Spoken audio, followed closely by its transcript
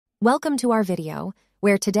Welcome to our video,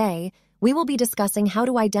 where today we will be discussing how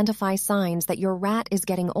to identify signs that your rat is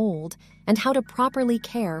getting old and how to properly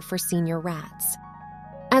care for senior rats.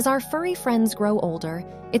 As our furry friends grow older,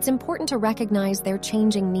 it's important to recognize their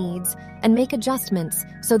changing needs and make adjustments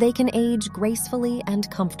so they can age gracefully and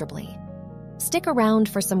comfortably. Stick around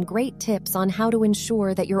for some great tips on how to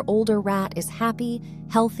ensure that your older rat is happy,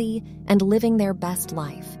 healthy, and living their best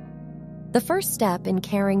life. The first step in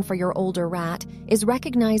caring for your older rat is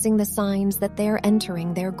recognizing the signs that they're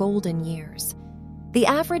entering their golden years. The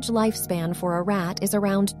average lifespan for a rat is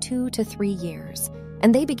around 2 to 3 years,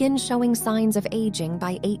 and they begin showing signs of aging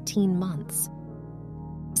by 18 months.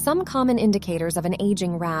 Some common indicators of an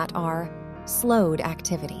aging rat are slowed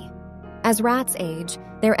activity. As rats age,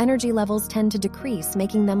 their energy levels tend to decrease,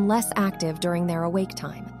 making them less active during their awake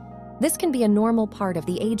time. This can be a normal part of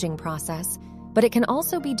the aging process, but it can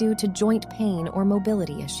also be due to joint pain or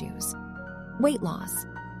mobility issues. Weight loss.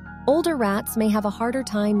 Older rats may have a harder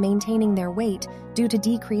time maintaining their weight due to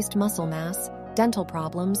decreased muscle mass, dental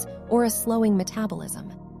problems, or a slowing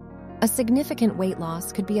metabolism. A significant weight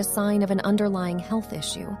loss could be a sign of an underlying health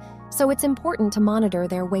issue, so it's important to monitor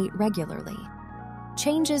their weight regularly.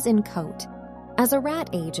 Changes in coat. As a rat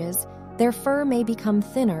ages, their fur may become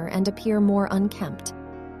thinner and appear more unkempt.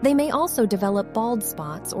 They may also develop bald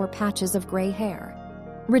spots or patches of gray hair.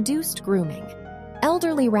 Reduced grooming.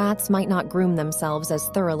 Elderly rats might not groom themselves as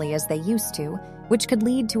thoroughly as they used to, which could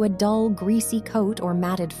lead to a dull, greasy coat or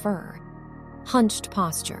matted fur. Hunched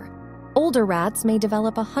posture. Older rats may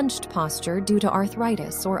develop a hunched posture due to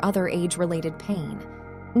arthritis or other age-related pain.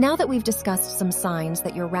 Now that we've discussed some signs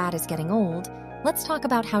that your rat is getting old, let's talk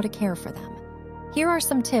about how to care for them. Here are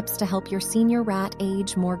some tips to help your senior rat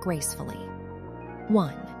age more gracefully.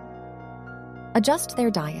 1. Adjust their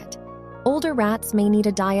diet. Older rats may need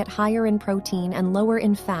a diet higher in protein and lower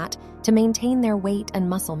in fat to maintain their weight and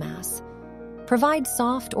muscle mass. Provide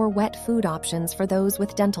soft or wet food options for those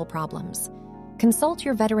with dental problems. Consult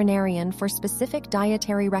your veterinarian for specific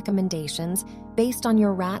dietary recommendations based on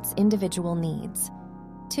your rat's individual needs.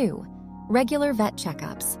 2. Regular vet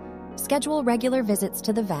checkups. Schedule regular visits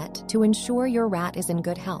to the vet to ensure your rat is in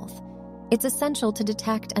good health. It's essential to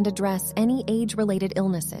detect and address any age-related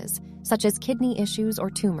illnesses, such as kidney issues or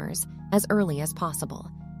tumors, as early as possible.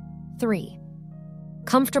 3.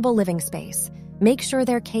 Comfortable living space. Make sure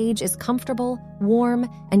their cage is comfortable, warm,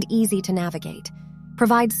 and easy to navigate.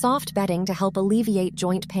 Provide soft bedding to help alleviate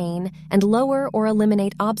joint pain and lower or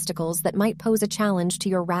eliminate obstacles that might pose a challenge to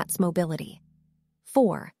your rat's mobility.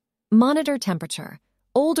 4. Monitor temperature.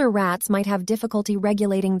 Older rats might have difficulty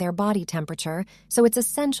regulating their body temperature, so it's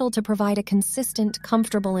essential to provide a consistent,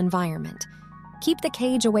 comfortable environment. Keep the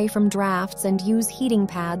cage away from drafts and use heating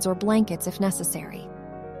pads or blankets if necessary.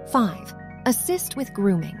 5. Assist with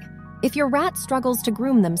grooming. If your rat struggles to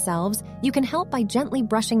groom themselves, you can help by gently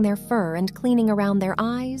brushing their fur and cleaning around their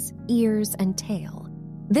eyes, ears, and tail.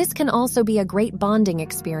 This can also be a great bonding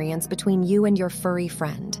experience between you and your furry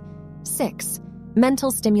friend. 6.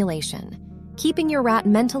 Mental stimulation. Keeping your rat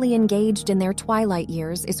mentally engaged in their twilight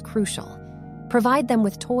years is crucial. Provide them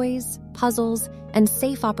with toys, puzzles, and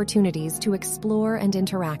safe opportunities to explore and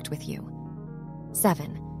interact with you.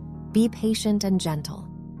 7. Be patient and gentle.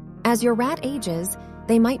 As your rat ages,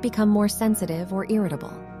 they might become more sensitive or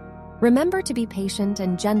irritable. Remember to be patient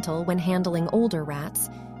and gentle when handling older rats,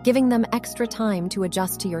 giving them extra time to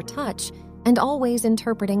adjust to your touch and always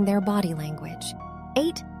interpreting their body language.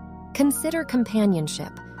 8. Consider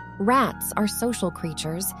companionship. Rats are social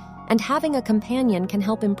creatures, and having a companion can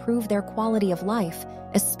help improve their quality of life,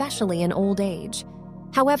 especially in old age.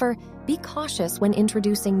 However, be cautious when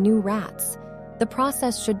introducing new rats. The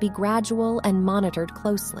process should be gradual and monitored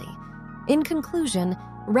closely. In conclusion,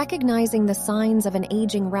 recognizing the signs of an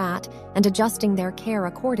aging rat and adjusting their care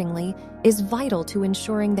accordingly is vital to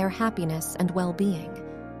ensuring their happiness and well-being.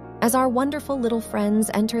 As our wonderful little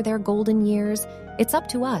friends enter their golden years, it's up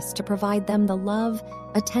to us to provide them the love,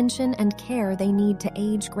 attention, and care they need to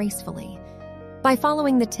age gracefully. By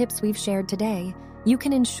following the tips we've shared today, you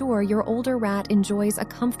can ensure your older rat enjoys a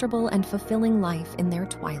comfortable and fulfilling life in their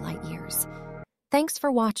twilight years. Thanks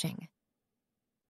for watching.